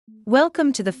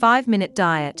Welcome to the 5-Minute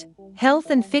Diet, Health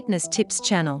and Fitness Tips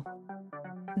channel.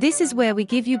 This is where we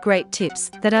give you great tips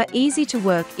that are easy to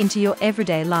work into your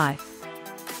everyday life.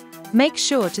 Make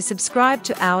sure to subscribe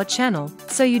to our channel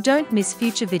so you don't miss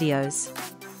future videos.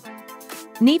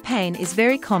 Knee pain is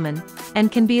very common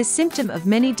and can be a symptom of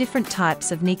many different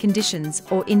types of knee conditions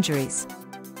or injuries.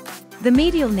 The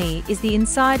medial knee is the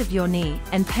inside of your knee,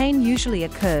 and pain usually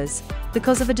occurs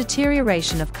because of a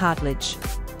deterioration of cartilage.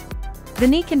 The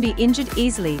knee can be injured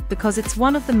easily because it's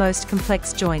one of the most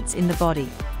complex joints in the body.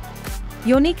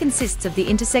 Your knee consists of the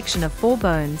intersection of 4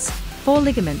 bones, 4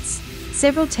 ligaments,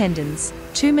 several tendons,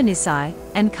 2 menisci,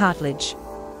 and cartilage.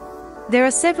 There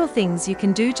are several things you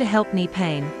can do to help knee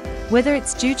pain, whether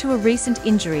it's due to a recent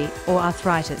injury or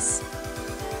arthritis.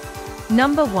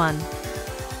 Number 1.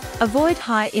 Avoid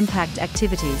high-impact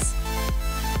activities.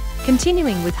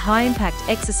 Continuing with high-impact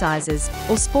exercises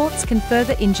or sports can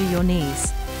further injure your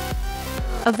knees.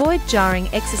 Avoid jarring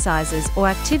exercises or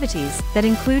activities that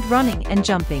include running and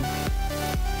jumping.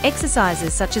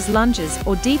 Exercises such as lunges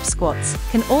or deep squats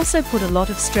can also put a lot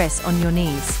of stress on your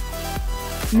knees.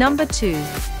 Number 2.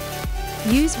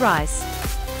 Use RICE.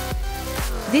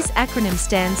 This acronym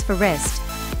stands for rest,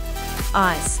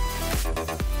 ice,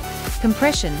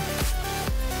 compression,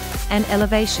 and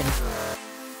elevation.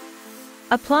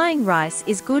 Applying RICE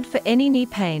is good for any knee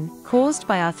pain caused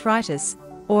by arthritis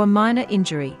or a minor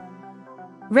injury.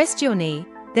 Rest your knee,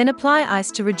 then apply ice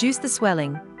to reduce the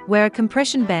swelling, wear a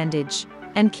compression bandage,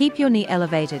 and keep your knee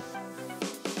elevated.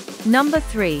 Number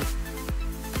 3.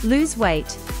 Lose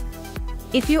weight.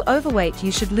 If you're overweight,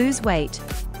 you should lose weight,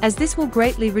 as this will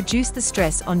greatly reduce the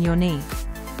stress on your knee.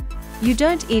 You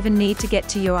don't even need to get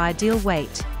to your ideal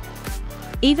weight.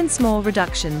 Even small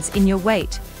reductions in your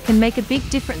weight can make a big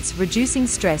difference reducing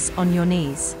stress on your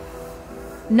knees.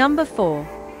 Number 4.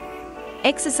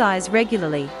 Exercise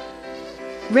regularly.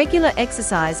 Regular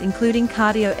exercise including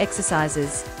cardio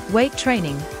exercises, weight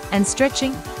training, and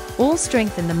stretching all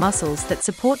strengthen the muscles that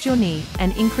support your knee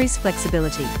and increase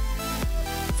flexibility.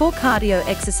 For cardio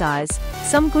exercise,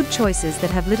 some good choices that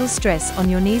have little stress on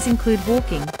your knees include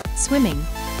walking, swimming,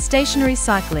 stationary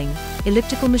cycling,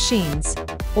 elliptical machines,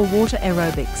 or water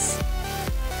aerobics.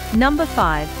 Number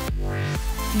 5.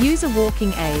 Use a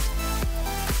walking aid.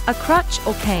 A crutch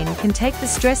or cane can take the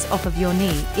stress off of your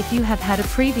knee if you have had a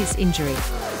previous injury.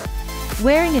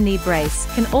 Wearing a knee brace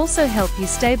can also help you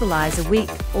stabilize a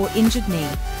weak or injured knee.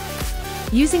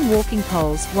 Using walking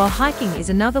poles while hiking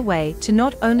is another way to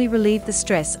not only relieve the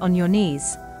stress on your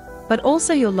knees, but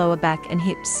also your lower back and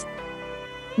hips.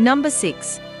 Number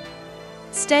 6.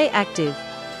 Stay active.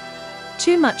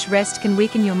 Too much rest can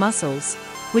weaken your muscles,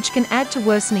 which can add to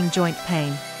worsening joint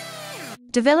pain.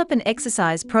 Develop an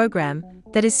exercise program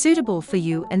that is suitable for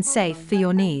you and safe for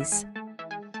your knees.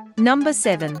 Number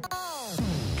 7.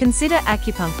 Consider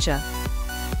acupuncture.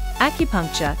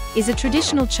 Acupuncture is a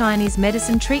traditional Chinese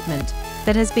medicine treatment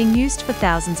that has been used for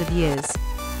thousands of years.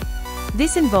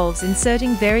 This involves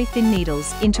inserting very thin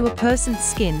needles into a person's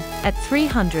skin at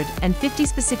 350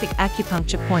 specific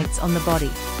acupuncture points on the body.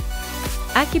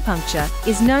 Acupuncture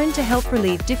is known to help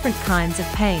relieve different kinds of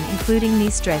pain, including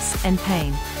knee stress and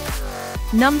pain.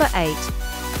 Number 8.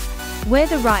 Wear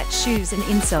the right shoes and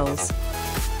insoles.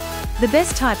 The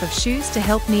best type of shoes to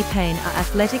help knee pain are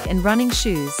athletic and running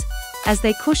shoes, as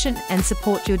they cushion and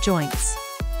support your joints.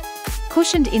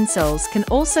 Cushioned insoles can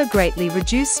also greatly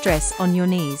reduce stress on your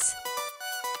knees.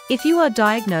 If you are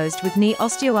diagnosed with knee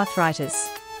osteoarthritis,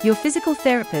 your physical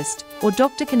therapist or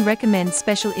doctor can recommend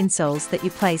special insoles that you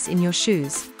place in your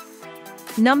shoes.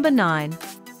 Number 9.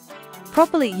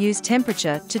 Properly use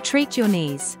temperature to treat your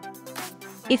knees.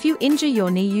 If you injure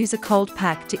your knee, use a cold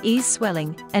pack to ease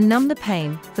swelling and numb the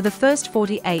pain for the first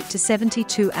 48 to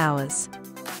 72 hours.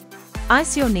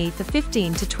 Ice your knee for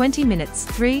 15 to 20 minutes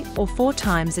 3 or 4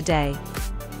 times a day.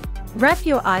 Wrap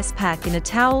your ice pack in a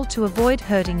towel to avoid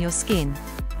hurting your skin.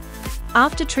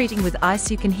 After treating with ice,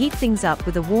 you can heat things up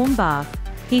with a warm bath,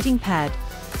 heating pad,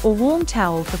 or warm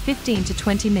towel for 15 to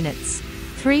 20 minutes,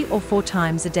 3 or 4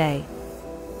 times a day.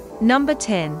 Number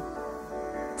 10.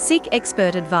 Seek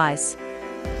expert advice.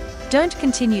 Don't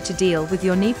continue to deal with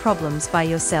your knee problems by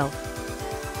yourself.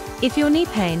 If your knee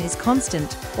pain is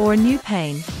constant or a new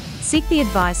pain, seek the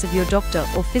advice of your doctor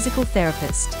or physical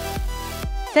therapist.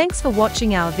 Thanks for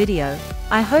watching our video.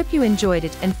 I hope you enjoyed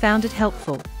it and found it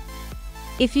helpful.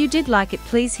 If you did like it,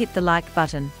 please hit the like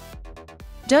button.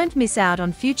 Don't miss out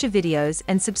on future videos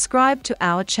and subscribe to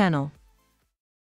our channel.